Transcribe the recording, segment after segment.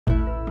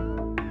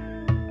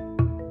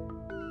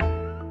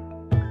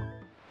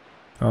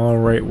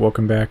Alright,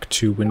 welcome back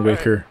to Wind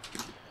Waker.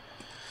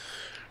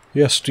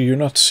 Yes, do you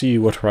not see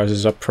what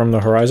rises up from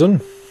the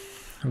horizon?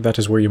 That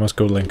is where you must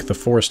go, Link, the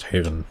Forest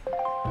Haven.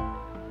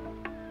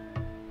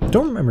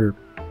 Don't remember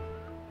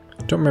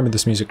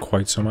this music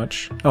quite so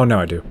much. Oh, now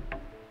I do.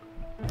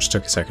 Just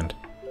took a second.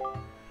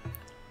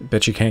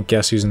 Bet you can't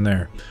guess who's in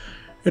there.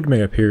 It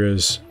may appear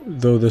as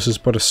though this is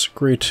but a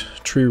great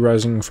tree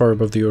rising far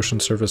above the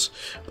ocean surface,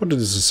 but it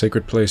is a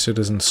sacred place. It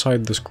is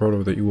inside this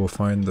grotto that you will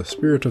find the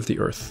spirit of the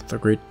earth, the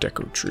Great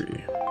Deku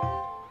Tree.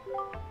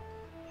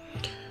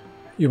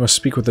 You must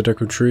speak with the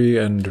Deku Tree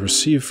and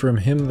receive from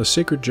him the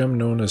sacred gem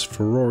known as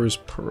Ferror's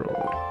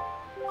Pearl.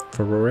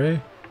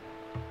 Ferrore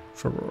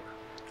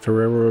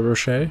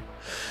Rocher?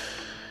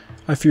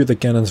 I fear that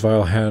Ganon's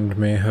vile hand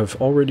may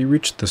have already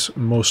reached this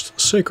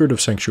most sacred of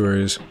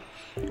sanctuaries.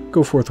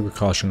 Go forth with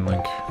caution,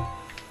 Link.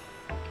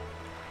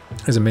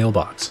 There's a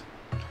mailbox.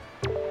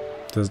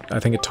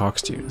 I think it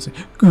talks to you. It's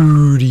like,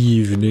 good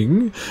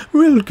evening.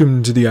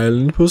 Welcome to the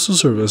Island Postal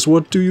Service.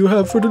 What do you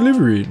have for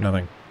delivery?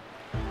 Nothing.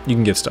 You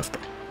can get stuff,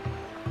 though.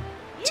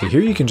 See,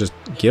 here you can just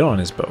get on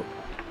his boat.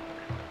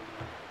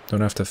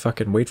 Don't have to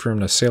fucking wait for him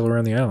to sail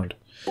around the island.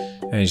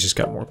 And he's just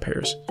got more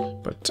pears.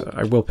 But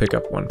I will pick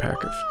up one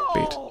pack of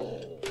bait.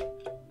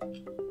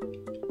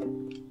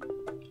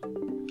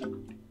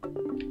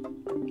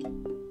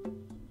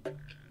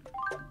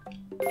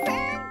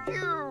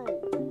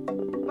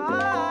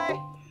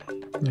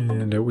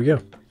 And there we go.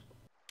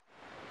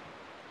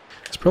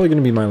 It's probably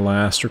going to be my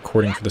last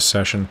recording for the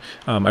session.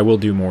 I will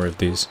do more of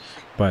these,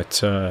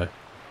 but at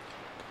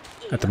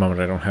the moment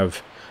I don't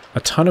have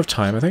a ton of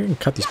time. I think I can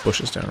cut these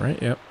bushes down,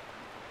 right? Yep.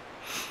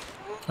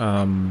 So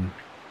I'm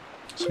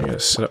going to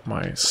set up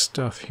my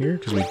stuff here,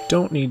 because we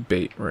don't need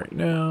bait right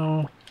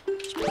now.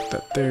 Just put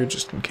that there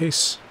just in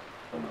case.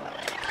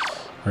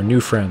 Our new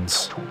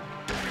friends.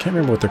 Can't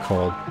remember what they're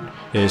called.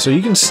 Yeah, so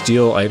you can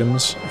steal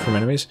items from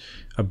enemies.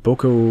 A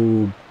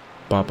Boko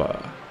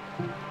Baba.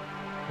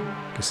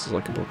 I guess it's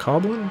like a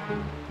bokoblin?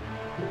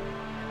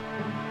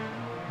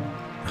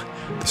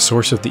 The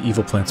source of the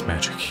evil plant's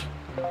magic.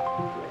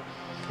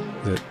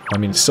 I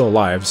mean, it's still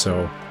alive,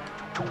 so...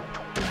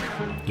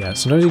 Yeah,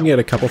 sometimes you can get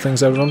a couple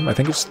things out of them. I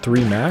think it's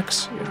 3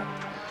 max. Yeah.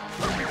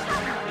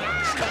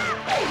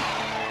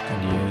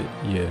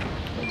 And you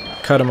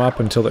cut them up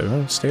until they...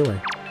 Oh, stay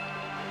away.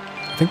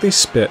 I think they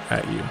spit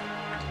at you.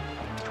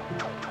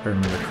 If I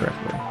remember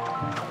correctly.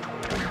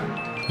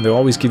 And they'll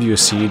always give you a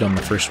seed on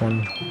the first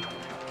one.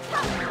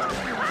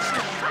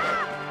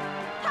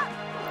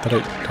 Did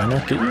I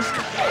not get you?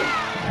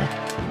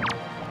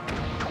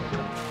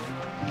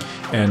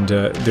 And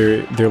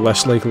they're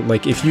less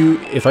like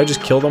if I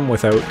just kill them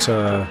without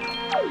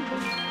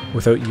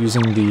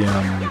using the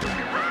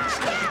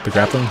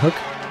grappling hook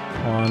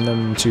on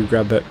them to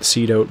grab that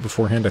seed out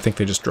beforehand, I think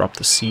they just drop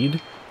the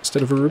seed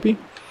instead of a rupee.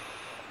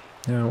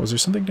 Now, was there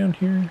something down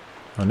here?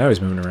 Oh, now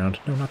he's moving around.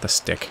 No, not the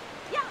stick.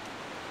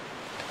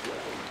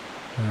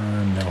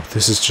 No,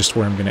 this is just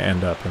where I'm going to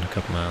end up in a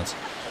couple minutes.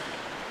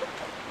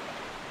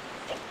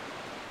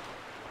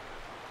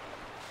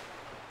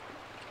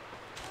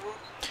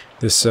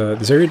 This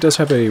area does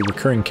have a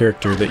recurring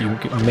character that you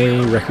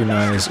may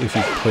recognize if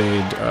you've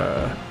played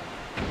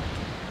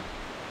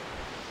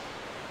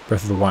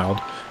Breath of the Wild.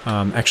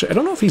 Actually, I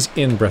don't know if he's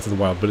in Breath of the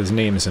Wild, but his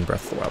name is in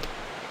Breath of the Wild.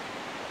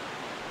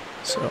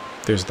 So,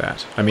 there's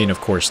that. I mean,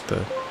 of course,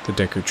 the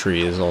Deku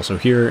Tree is also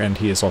here, and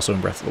he is also in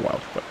Breath of the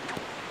Wild, but...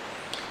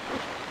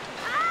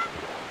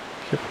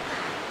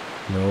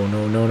 No,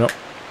 no, no, no. I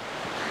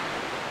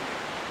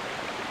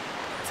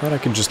thought I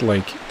could just,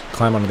 like,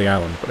 climb onto the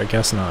island, but I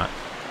guess not.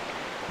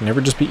 It'd never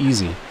just be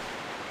easy.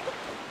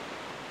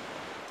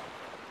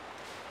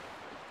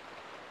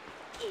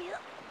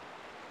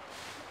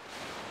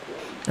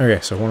 Okay,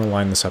 so I want to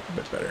line this up a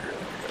bit better.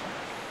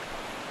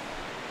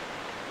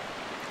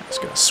 It's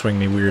gonna swing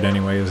me weird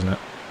anyway, isn't it?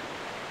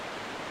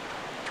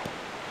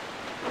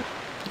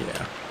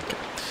 Yeah. Okay.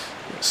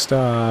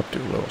 Stop, do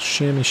a little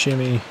shimmy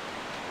shimmy.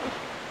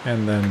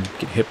 And then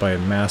get hit by a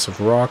massive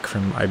rock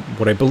from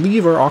what I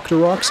believe are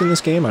Octoroks in this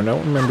game. I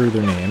don't remember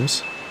their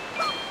names.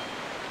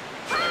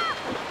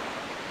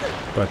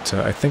 But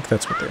I think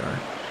that's what they are.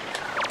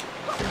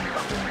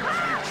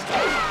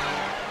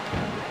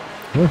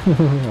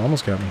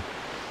 Almost got me.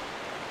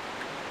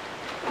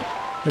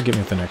 They'll get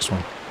me with the next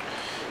one.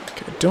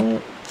 Okay, I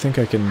don't think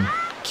I can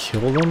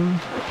kill them.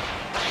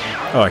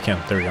 Oh, I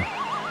can. There we go.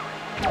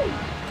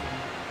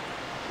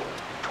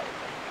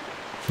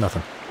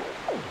 Nothing.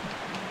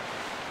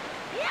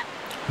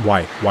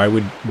 Why?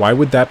 Why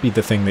would that be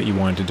the thing that you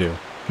wanted to do?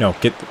 No,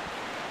 get...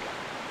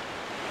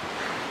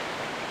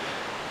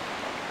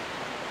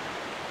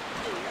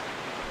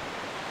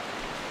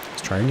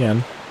 Let's try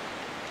again.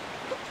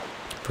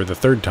 For the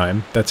 3rd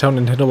time. That's how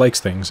Nintendo likes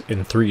things,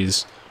 in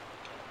 3s.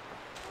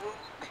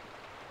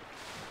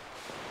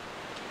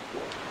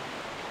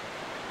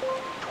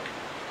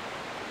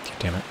 God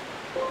damn it.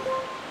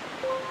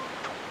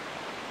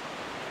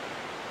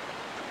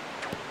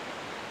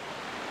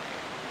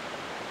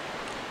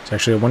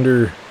 Actually, I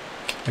wonder...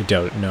 I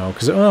doubt it, no,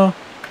 because... Oh,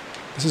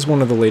 This is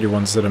one of the later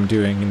ones that I'm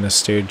doing in this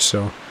stage,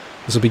 so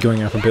this will be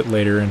going up a bit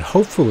later, and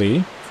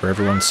hopefully, for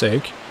everyone's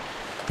sake,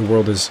 the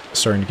world is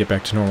starting to get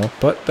back to normal.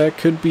 But that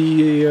could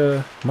be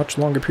a much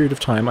longer period of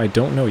time. I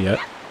don't know yet.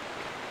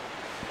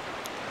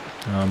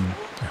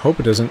 I hope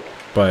it isn't,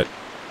 but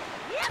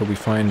until we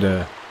find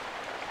a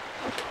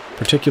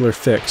particular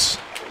fix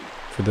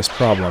for this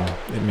problem,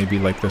 it may be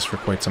like this for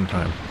quite some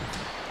time.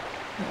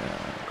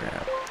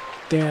 Grab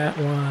that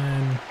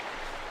one.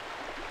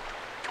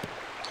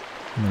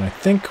 And then I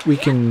think we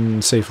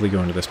can safely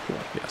go into this pool.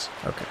 Yes,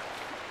 okay.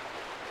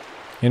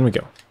 In we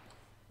go.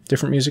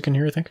 Different music in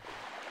here, I think.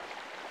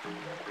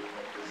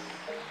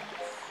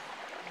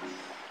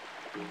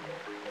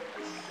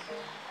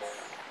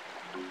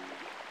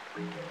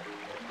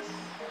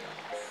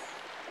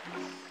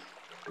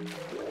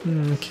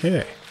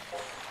 Okay.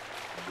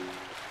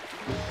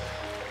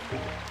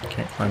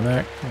 Can't climb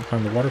that. Can't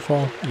climb the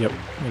waterfall. Yep,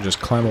 we'll just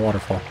climb a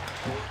waterfall.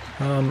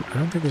 I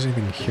don't think there's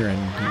anything here I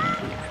need.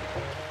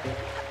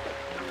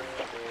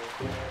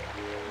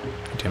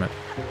 Damn it.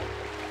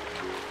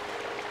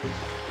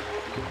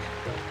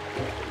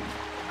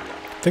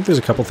 I think there's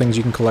a couple things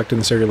you can collect in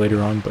this area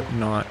later on, but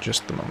not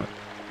just the moment.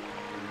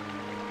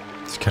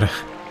 It's got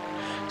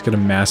a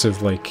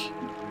massive, like,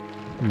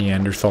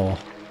 Neanderthal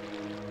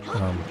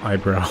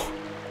eyebrow.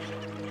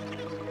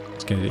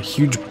 It's got a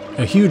huge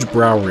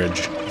brow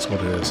ridge, is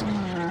what it is.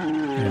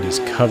 And it is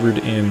covered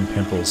in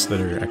pimples that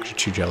are extra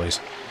chew jellies.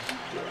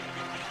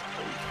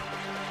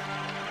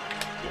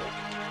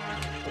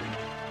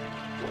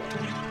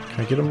 Can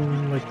I get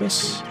them like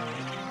this?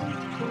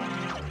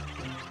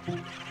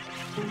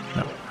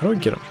 No. How do I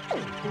get them?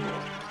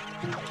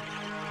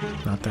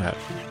 Not that.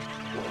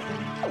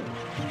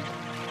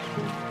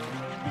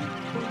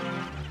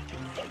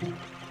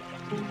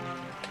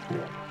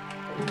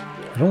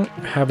 I don't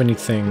have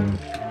anything...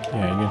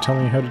 Yeah, you gonna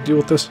tell me how to deal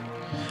with this?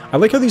 I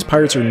like how these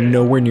pirates are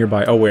nowhere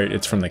nearby. Oh wait,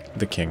 it's from the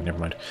king, never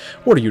mind.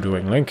 What are you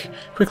doing, Link?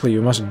 Quickly,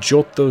 you must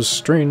jolt those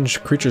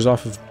strange creatures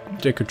off of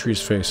Deku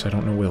Tree's face. I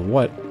don't know with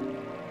what.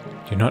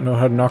 Do you not know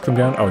how to knock them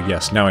down? Oh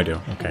yes, now I do.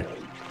 Okay.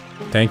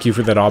 Thank you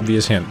for that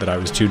obvious hint that I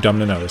was too dumb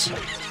to notice.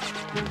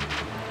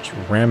 Just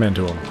ram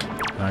into him.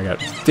 I got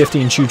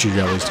 15 choo-choo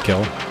jellies to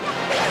kill.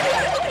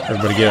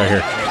 Everybody get out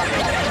here.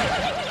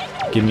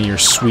 Give me your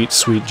sweet,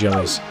 sweet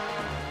jellies.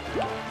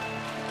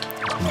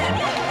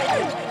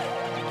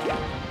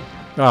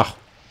 Oh,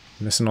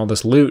 missing all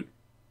this loot.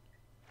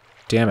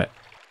 Damn it.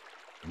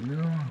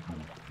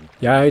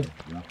 Yeah, I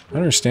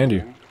understand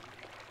you.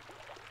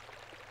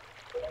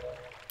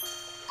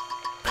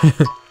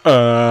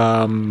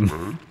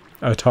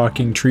 A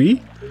talking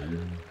tree?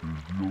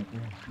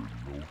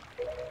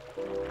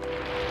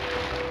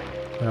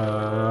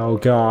 Oh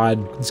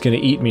god, it's gonna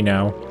eat me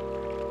now.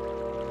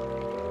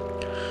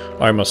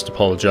 I must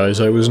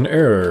apologize, I was in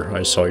error.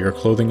 I saw your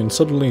clothing and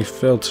suddenly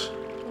felt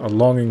a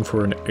longing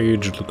for an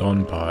age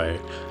gone by.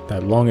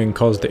 That longing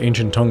caused the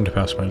ancient tongue to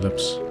pass my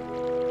lips.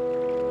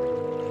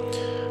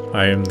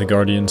 I am the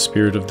guardian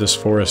spirit of this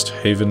forest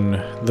haven,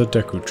 the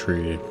Deku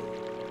Tree.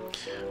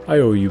 I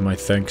owe you my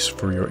thanks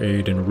for your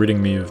aid in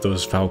ridding me of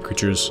those foul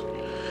creatures.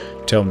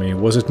 Tell me,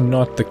 was it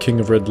not the King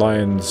of Red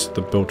Lions,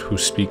 the boat who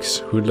speaks,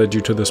 who led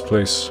you to this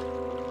place?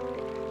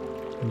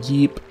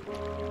 Yeep.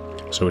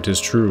 So it is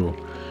true.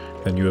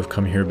 Then you have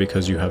come here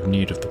because you have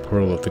need of the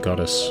pearl of the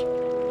goddess.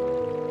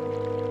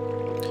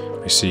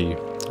 I see.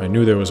 I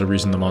knew there was a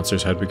reason the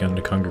monsters had begun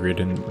to congregate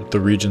in the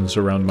regions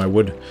around my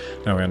wood.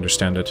 Now I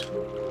understand it.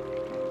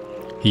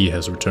 He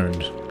has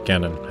returned.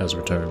 Ganon has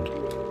returned.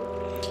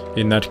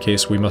 In that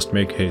case, we must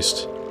make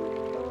haste.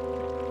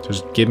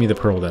 Just give me the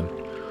pearl then.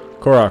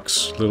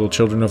 Koroks, little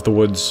children of the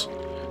woods,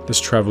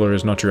 this traveler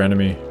is not your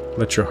enemy.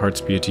 Let your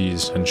hearts be at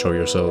ease and show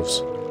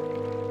yourselves.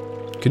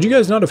 Could you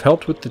guys not have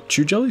helped with the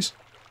chew jellies?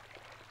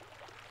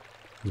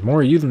 There's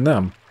more of you than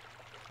them.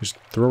 Just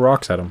throw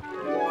rocks at them.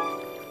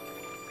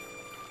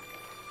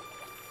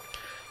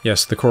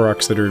 Yes, the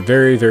Koroks that are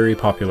very, very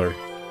popular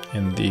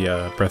in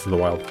the Breath of the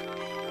Wild.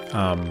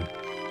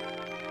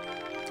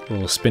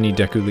 Little spinny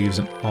Deku leaves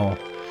and all.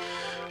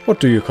 What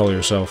do you call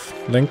yourself?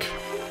 Link?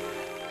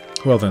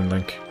 Well then,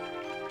 Link.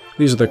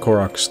 These are the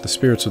Koroks, the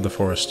spirits of the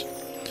forest.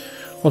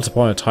 Once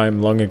upon a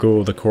time, long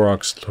ago, the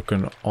Koroks took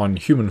on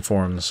human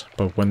forms,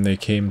 but when they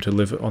came to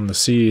live on the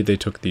sea, they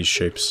took these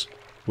shapes.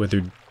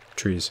 Withered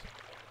trees.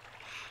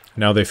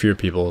 Now they fear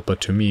people,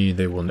 but to me,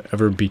 they will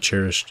ever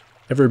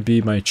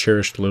be my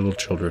cherished little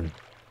children.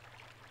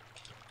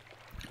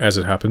 As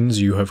it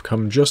happens, you have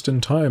come just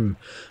in time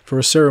for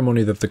a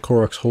ceremony that the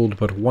Koroks hold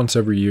but once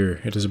every year.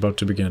 It is about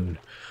to begin.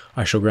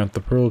 I shall grant the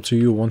pearl to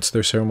you once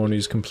their ceremony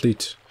is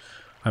complete.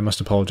 I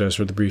must apologize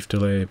for the brief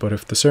delay, but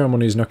if the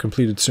ceremony is not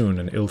completed soon,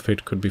 an ill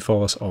fate could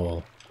befall us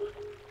all.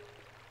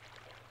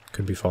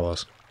 Could befall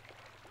us.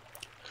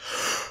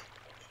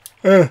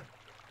 Late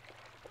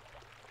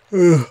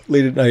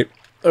at night.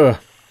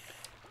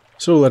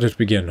 So let it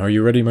begin. Are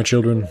you ready, my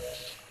children?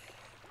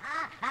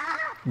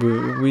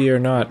 We are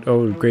not.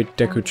 Oh, Great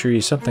Deku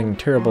Tree, something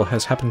terrible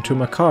has happened to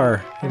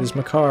Makar. It is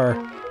Makar.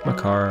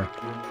 Makar.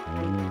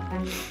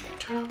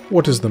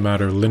 What is the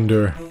matter,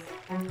 Linder?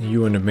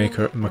 You and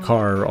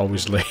Makar are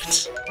always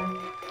late.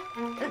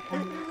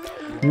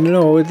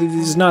 No, it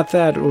is not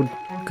that, oh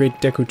Great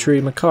Deku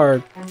Tree. Makar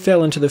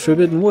fell into the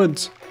Forbidden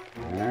Woods.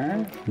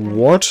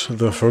 What?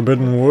 The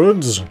Forbidden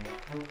Woods?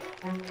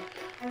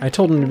 I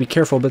told him to be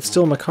careful, but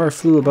still Makar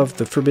flew above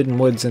the Forbidden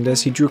Woods, and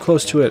as he drew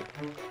close to it...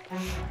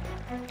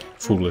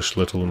 Foolish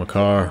little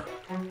Makar.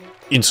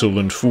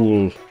 Insolent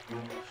fool.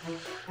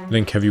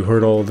 Link, have you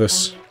heard all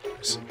this?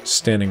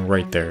 Standing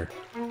right there.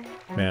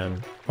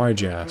 Man,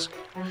 why'd you ask?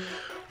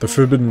 The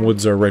Forbidden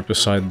Woods are right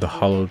beside the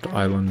hallowed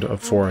island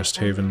of Forest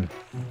Haven.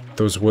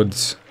 Those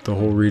woods, the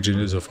whole region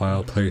is a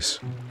vile place.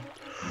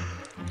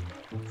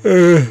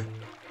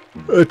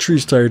 A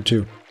tree's tired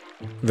too.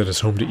 That is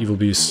home to evil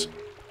beasts.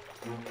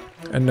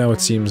 And now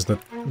it seems that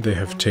they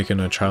have taken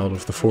a child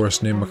of the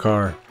forest named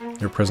Makar.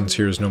 Your presence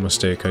here is no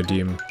mistake, I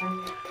deem.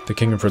 The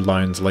King of Red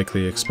Lions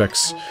likely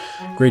expects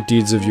great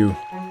deeds of you.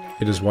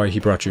 It is why he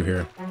brought you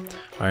here.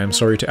 I am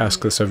sorry to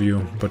ask this of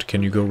you, but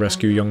can you go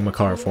rescue young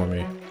Makar for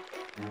me?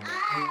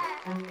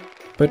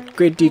 But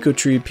Great Deku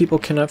Tree, people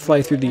cannot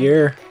fly through the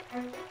air.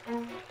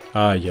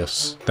 Ah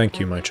yes, thank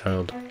you, my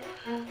child.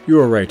 You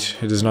are right,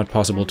 it is not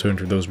possible to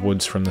enter those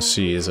woods from the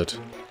sea, is it?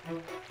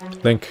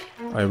 Link,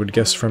 I would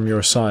guess from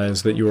your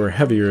size that you are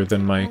heavier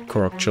than my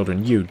Korok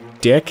children. You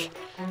dick!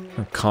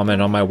 Don't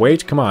comment on my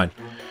weight, come on!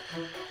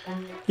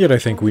 Yet I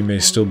think we may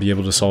still be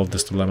able to solve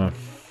this dilemma.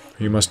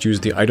 You must use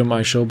the item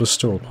I shall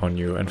bestow upon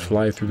you and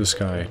fly through the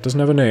sky. It doesn't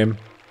have a name,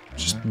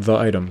 just the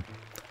item.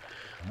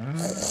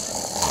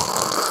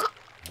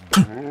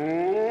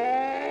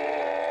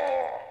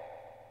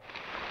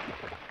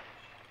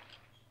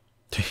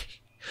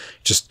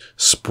 Just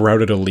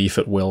sprouted a leaf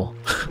at will.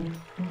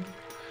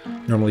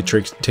 Normally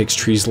takes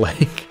trees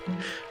like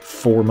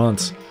 4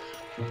 months.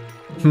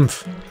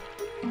 Humph.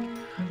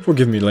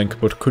 Forgive me, Link,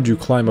 but could you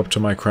climb up to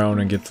my crown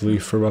and get the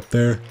leaf from up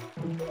there?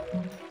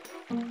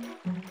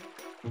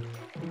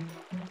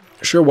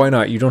 Sure, why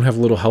not? You don't have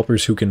little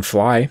helpers who can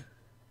fly.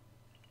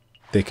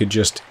 They could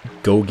just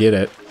go get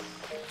it.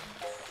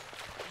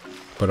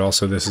 But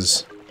also, this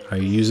is how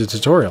you use a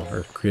tutorial,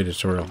 or create a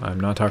tutorial. I'm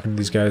not talking to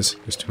these guys.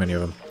 There's too many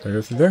of them. Did I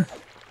go through there?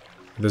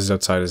 This is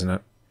outside, isn't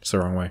it? It's the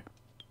wrong way.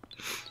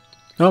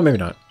 Oh, maybe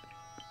not.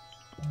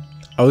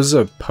 Oh, this is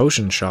a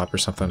potion shop or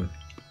something.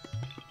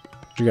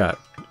 What you got?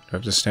 Do I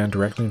have to stand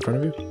directly in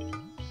front of you?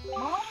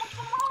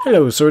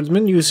 Hello,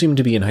 swordsman. You seem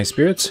to be in high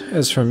spirits.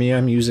 As for me,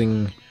 I'm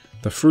using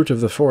the fruit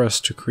of the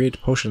forest to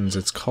create potions.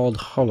 It's called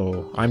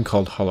Hollow. I'm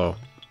called Hollow.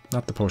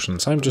 Not the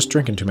potions. I'm just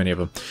drinking too many of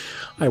them.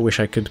 I wish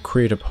I could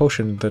create a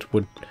potion that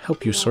would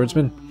help you,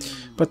 swordsman.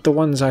 But the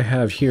ones I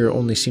have here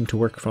only seem to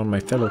work on my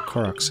fellow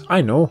Koroks.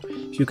 I know!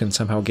 If you can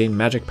somehow gain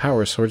magic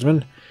power,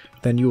 swordsman,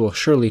 then you will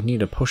surely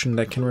need a potion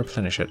that can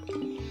replenish it.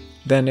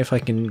 Then, if I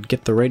can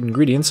get the right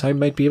ingredients, I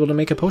might be able to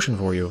make a potion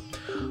for you.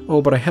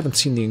 Oh, but I haven't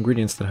seen the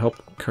ingredients that help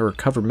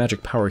recover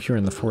magic power here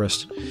in the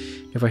forest.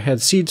 If I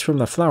had seeds from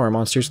the flower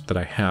monsters that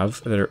I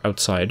have, that are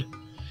outside,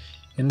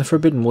 in the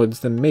Forbidden Woods,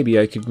 then maybe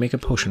I could make a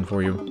potion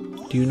for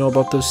you. Do you know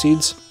about those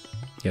seeds?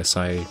 Yes,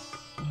 I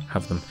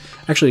have them.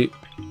 Actually,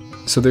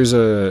 so there's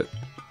a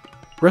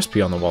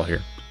recipe on the wall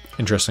here,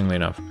 interestingly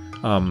enough.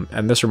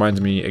 And this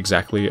reminds me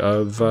exactly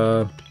of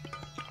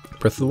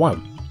Breath of the Wild,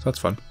 so that's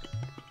fun.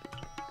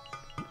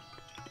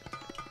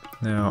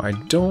 Now, I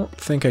don't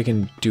think I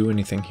can do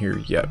anything here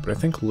yet, but I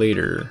think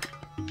later...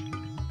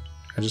 Can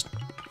I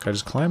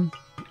just climb?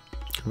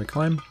 Can we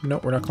climb? No,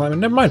 we're not climbing.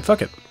 Never mind,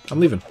 fuck it.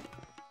 I'm leaving.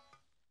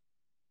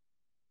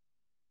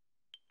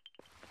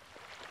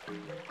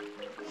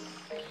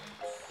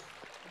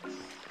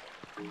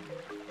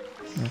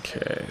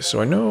 Okay,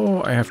 so I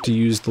know I have to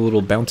use the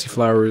little bouncy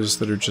flowers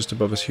that are just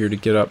above us here to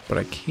get up, but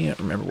I can't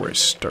remember where I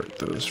start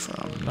those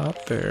from.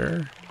 Not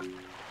there.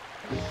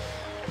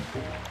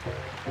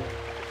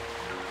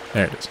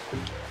 There it is.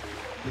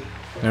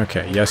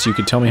 Okay, yes, you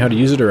could tell me how to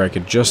use it, or I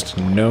could just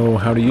know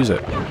how to use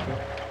it.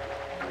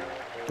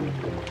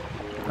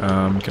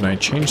 Can I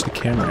change the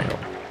camera angle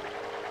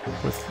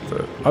with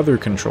the other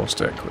control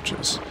stick, which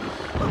is,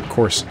 of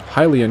course,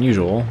 highly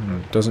unusual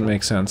and doesn't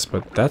make sense,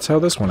 but that's how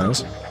this one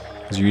is.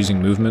 Because you're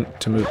using movement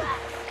to move...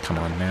 Come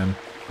on, man.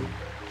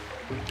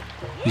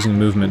 Using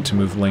movement to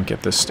move Link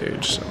at this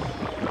stage, so...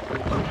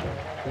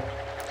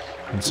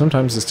 And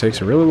sometimes this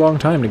takes a really long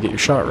time to get your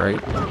shot right.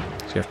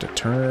 So you have to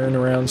turn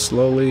around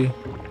slowly.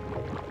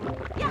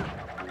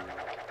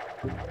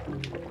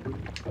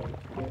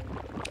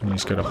 And you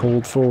just gotta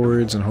hold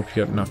forwards and hope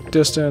you get enough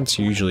distance.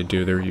 You usually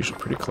do, they're usually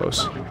pretty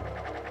close.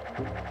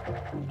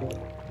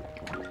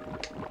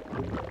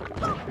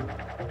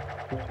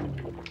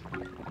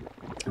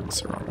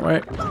 That's the wrong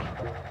way.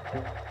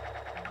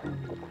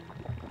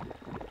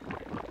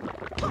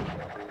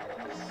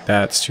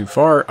 That's too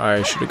far.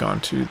 I should have gone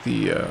to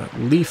the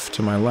leaf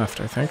to my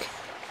left, I think.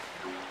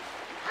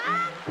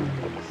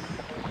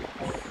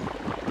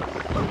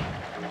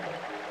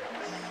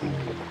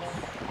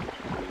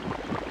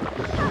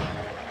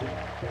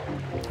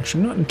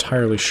 Actually, I'm not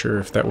entirely sure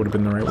if that would have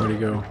been the right way to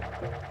go.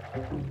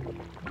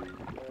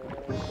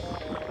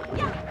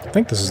 I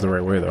think this is the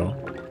right way, though.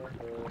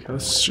 Okay,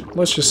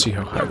 let's just see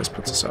how high this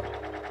puts us up.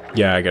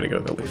 Yeah, I gotta go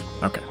to the leaf.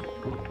 Okay.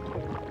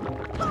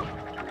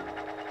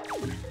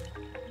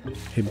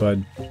 Hey,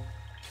 bud.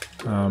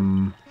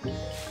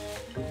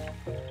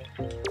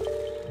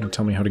 You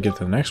tell me how to get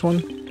to the next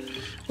one?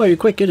 Well, you're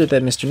quite good at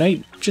that, Mr.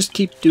 Knight. Just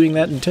keep doing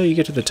that until you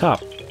get to the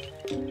top.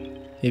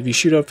 If you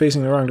shoot out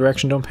facing the wrong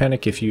direction, don't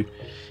panic. If you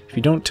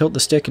don't tilt the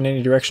stick in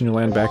any direction, you'll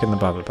land back in the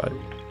Baba Bud.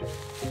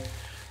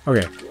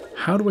 Okay,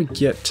 how do I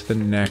get to the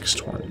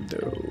next one,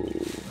 though?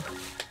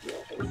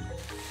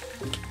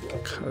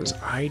 Because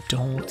I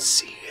don't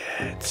see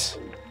it.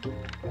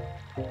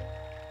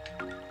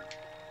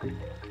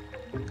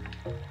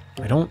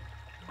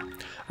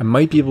 I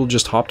might be able to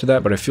just hop to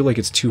that, but I feel like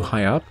it's too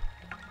high up.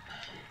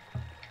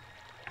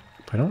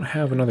 I don't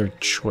have another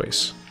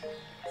choice.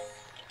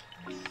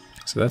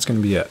 So that's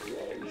going to be it.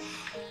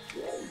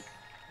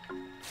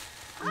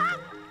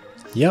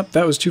 Yep,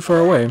 that was too far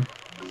away.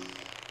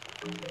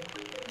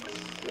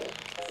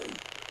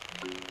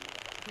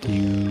 Do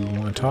you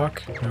want to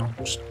talk? No,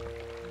 just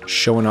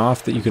showing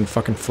off that you can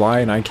fucking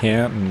fly and I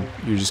can't, and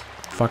you're just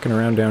fucking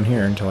around down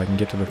here until I can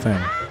get to the thing.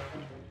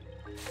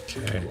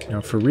 Okay,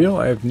 now for real,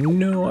 I have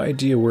no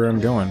idea where I'm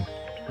going.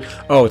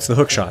 Oh, it's the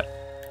hook shot.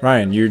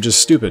 Ryan, you're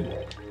just stupid.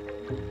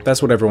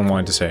 That's what everyone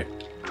wanted to say.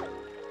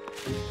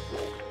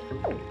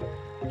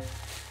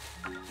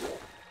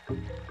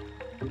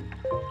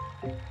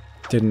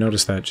 Didn't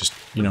notice that, just,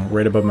 you know,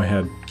 right above my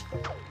head.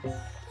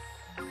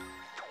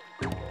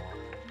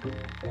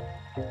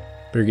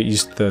 Better get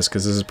used to this,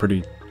 because this is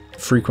pretty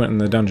frequent in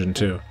the dungeon,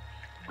 too.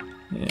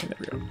 Yeah, there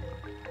we go.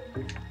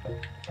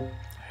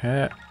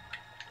 Ha.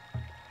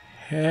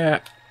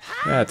 Ha.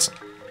 That's...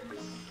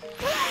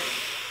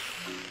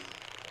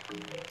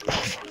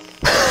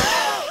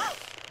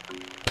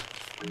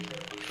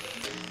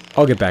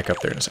 I'll get back up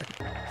there in a second.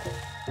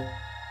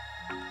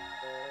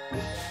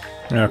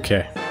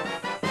 Okay.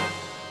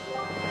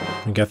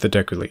 We got the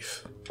Deku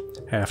Leaf.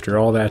 After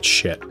all that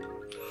shit.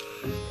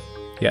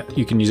 Yeah,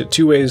 you can use it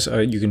two ways.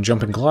 You can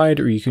jump and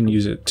glide, or you can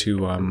use it to,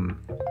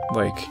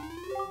 like,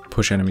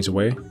 push enemies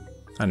away.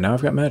 And now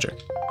I've got magic.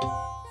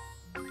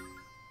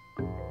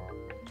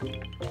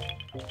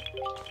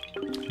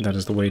 That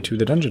is the way to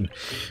the dungeon.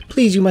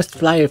 Please, you must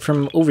fly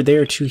from over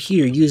there to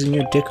here using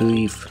your Deku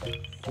Leaf.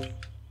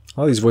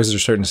 All these voices are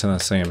starting to sound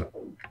the same.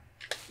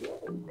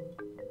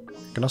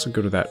 I can also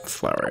go to that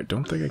flower. I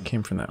don't think I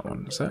came from that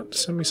one. Does that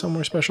send me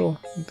somewhere special?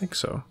 I don't think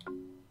so.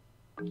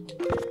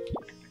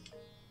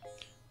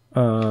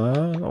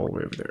 All the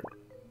way over there.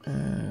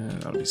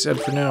 That'll be said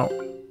for now.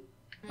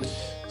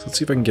 So let's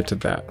see if I can get to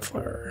that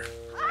flower.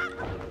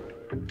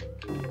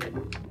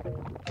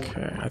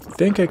 Okay, I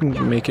think I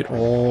can make it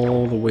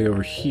all the way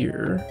over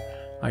here.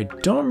 I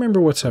don't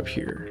remember what's up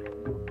here,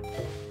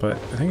 but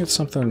I think it's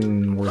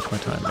something worth my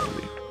time,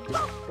 maybe.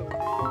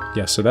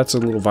 Yeah, so that's a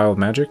little vial of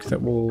magic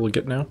that we'll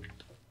get now.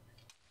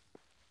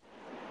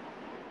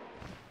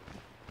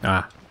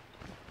 Ah.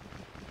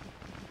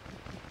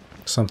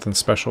 Something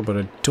special, but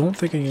I don't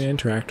think I can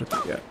interact with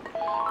it yet.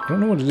 I don't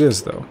know what it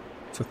is, though.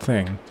 It's a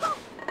thing.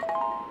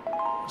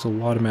 There's a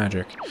lot of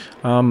magic.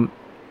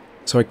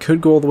 So I could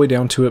go all the way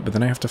down to it, but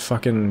then I have to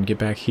fucking get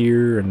back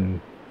here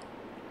and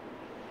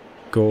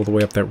go all the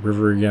way up that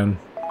river again.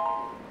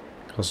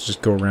 I'll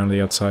just go around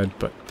the outside,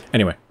 but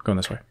anyway, going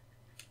this way.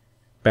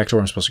 Back to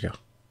where I'm supposed to go.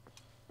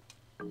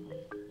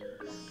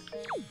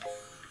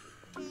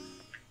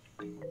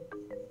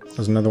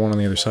 There's another one on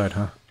the other side,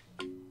 huh?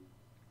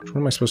 Which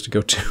one am I supposed to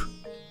go to?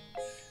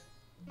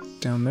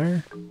 Down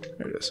there?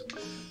 There it is.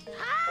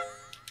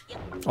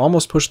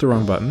 Almost pushed the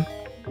wrong button.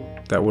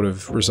 That would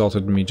have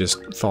resulted in me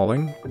just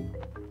falling.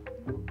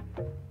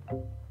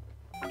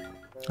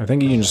 I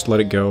think you can just let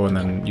it go and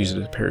then use it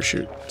as a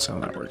parachute. That's how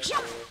that works.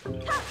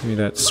 Give me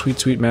that sweet,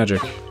 sweet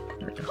magic.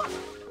 There we go.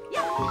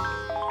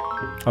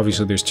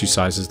 Obviously there's two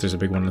sizes. There's a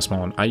big one and a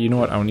small one. You know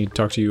what? I don't need to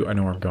talk to you. I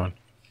know where I'm going.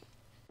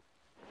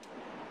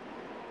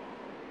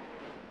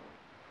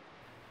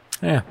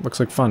 Yeah, looks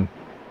like fun.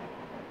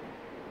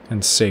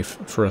 And safe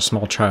for a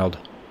small child.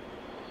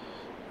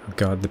 Oh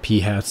god, the pea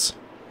hats.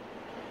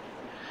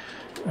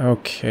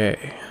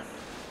 Okay.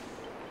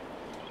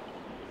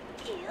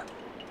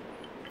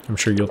 I'm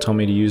sure you'll tell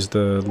me to use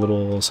the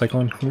little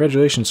cyclone.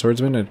 Congratulations,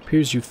 swordsman. It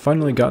appears you've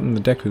finally gotten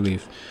the Deku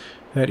Leaf.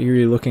 That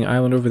eerie-looking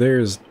island over there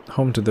is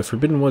home to the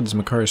Forbidden Woods.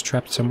 Makar is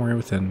trapped somewhere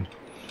within.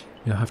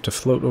 You'll have to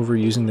float over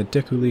using the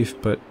Deku Leaf,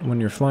 but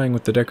when you're flying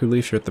with the Deku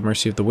Leaf, you're at the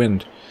mercy of the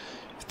wind.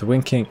 If the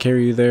wind can't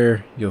carry you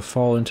there, you'll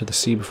fall into the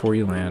sea before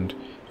you land.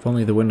 If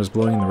only the wind was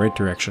blowing in the right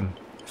direction.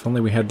 If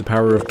only we had the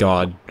power of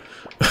God.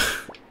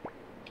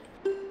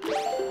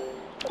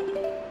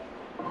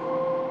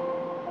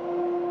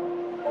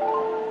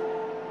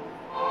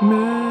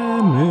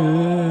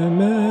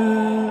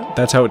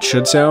 That's how it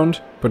should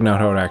sound, but not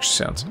how it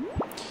actually sounds.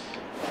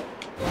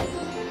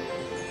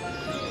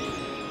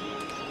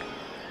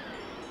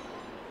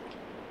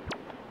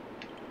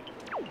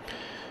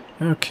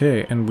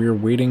 Okay, and we're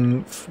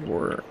waiting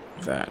for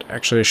that.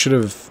 Actually, I should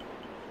have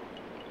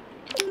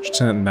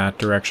sent it in that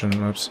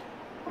direction. Oops.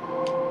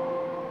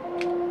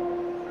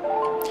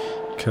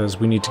 because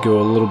we need to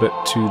go a little bit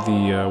to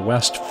the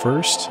west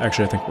first.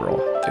 Actually, I think we're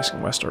all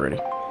facing west already.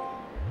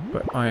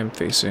 But I am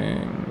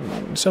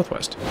facing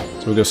southwest.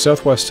 So we'll go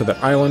southwest to the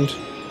island,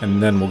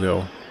 and then we'll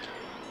go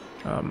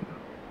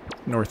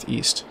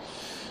northeast.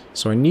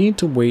 So I need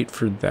to wait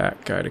for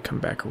that guy to come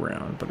back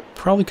around, but it'll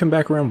probably come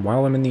back around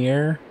while I'm in the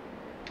air.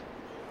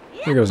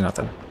 Here goes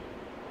nothing.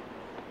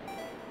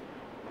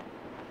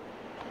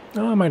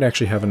 Oh, I might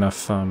actually have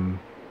enough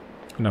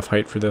enough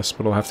height for this,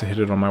 but I'll have to hit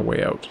it on my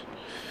way out.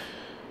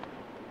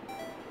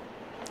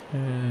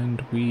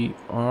 And we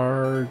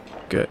are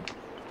good.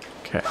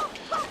 Okay.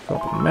 Fill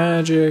up with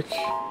magic.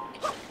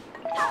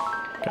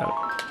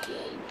 Got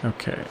it.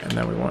 Okay, and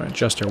then we want to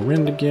adjust our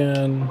wind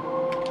again.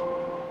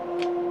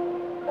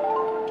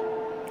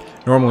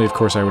 Normally, of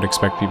course, I would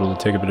expect people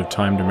to take a bit of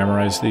time to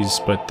memorize these,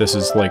 but this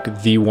is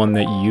like the one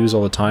that you use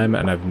all the time,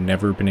 and I've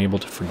never been able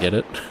to forget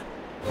it.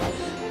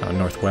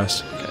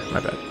 Northwest. Okay,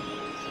 my bad.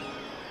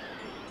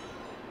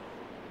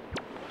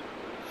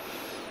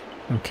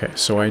 Okay,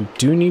 so I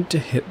do need to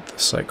hit the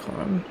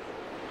cyclone.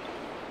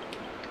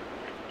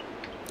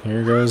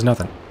 Here goes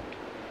nothing.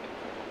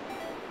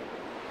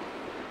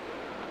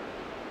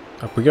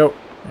 Up we go.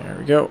 There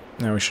we go.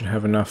 Now we should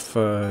have enough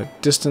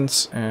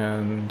distance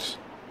and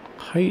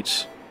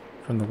height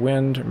from the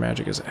wind. Our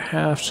magic is at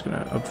half. Just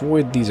gonna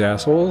avoid these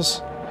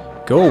assholes.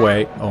 Go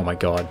away. Oh my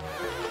god.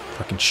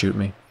 Fucking shoot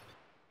me.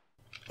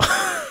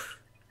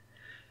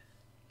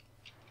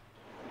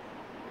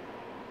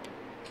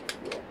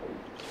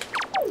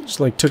 Just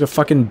like took a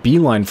fucking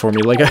beeline for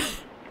me. Like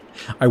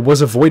I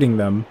was avoiding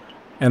them,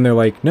 and they're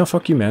like, "No,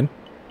 fuck you, man."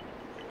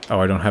 Oh,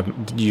 I don't have.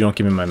 You don't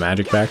give me my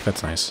magic back.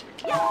 That's nice.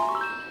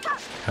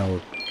 How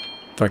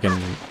fucking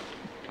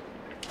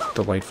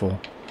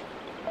delightful.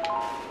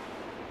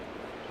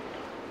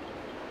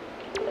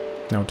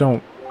 No,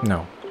 don't.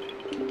 No.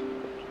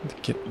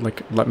 Get,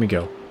 like, let me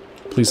go.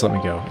 Please let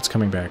me go. It's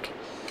coming back.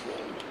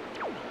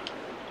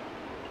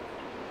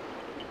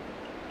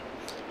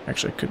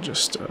 Actually, I could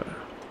just,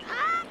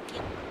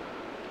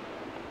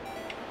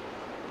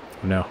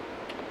 no.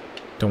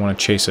 Don't want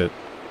to chase it.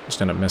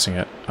 Just end up missing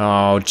it.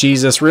 Oh,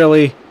 Jesus,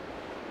 really?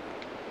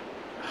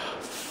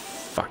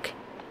 Fuck.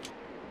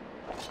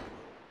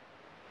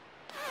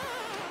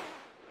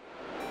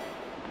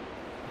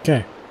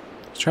 Okay.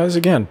 Let's try this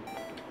again.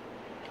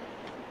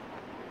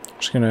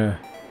 Just gonna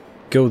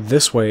go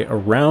this way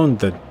around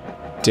the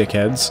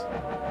dickheads,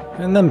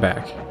 and then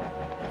back.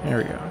 There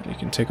we go. You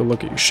can take a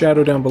look at your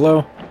shadow down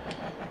below,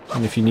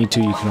 and if you need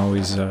to, you can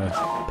always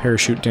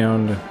parachute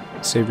down to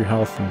save your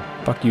health, and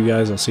fuck you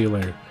guys, I'll see you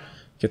later.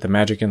 Get the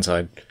magic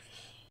inside.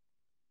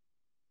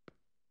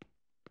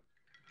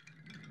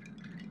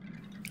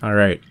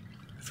 Alright,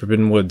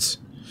 Forbidden Woods.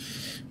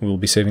 We will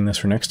be saving this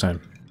for next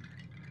time.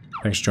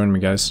 Thanks for joining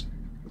me, guys.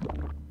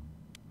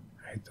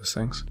 I hate those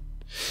things.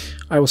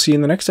 I will see you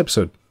in the next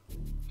episode.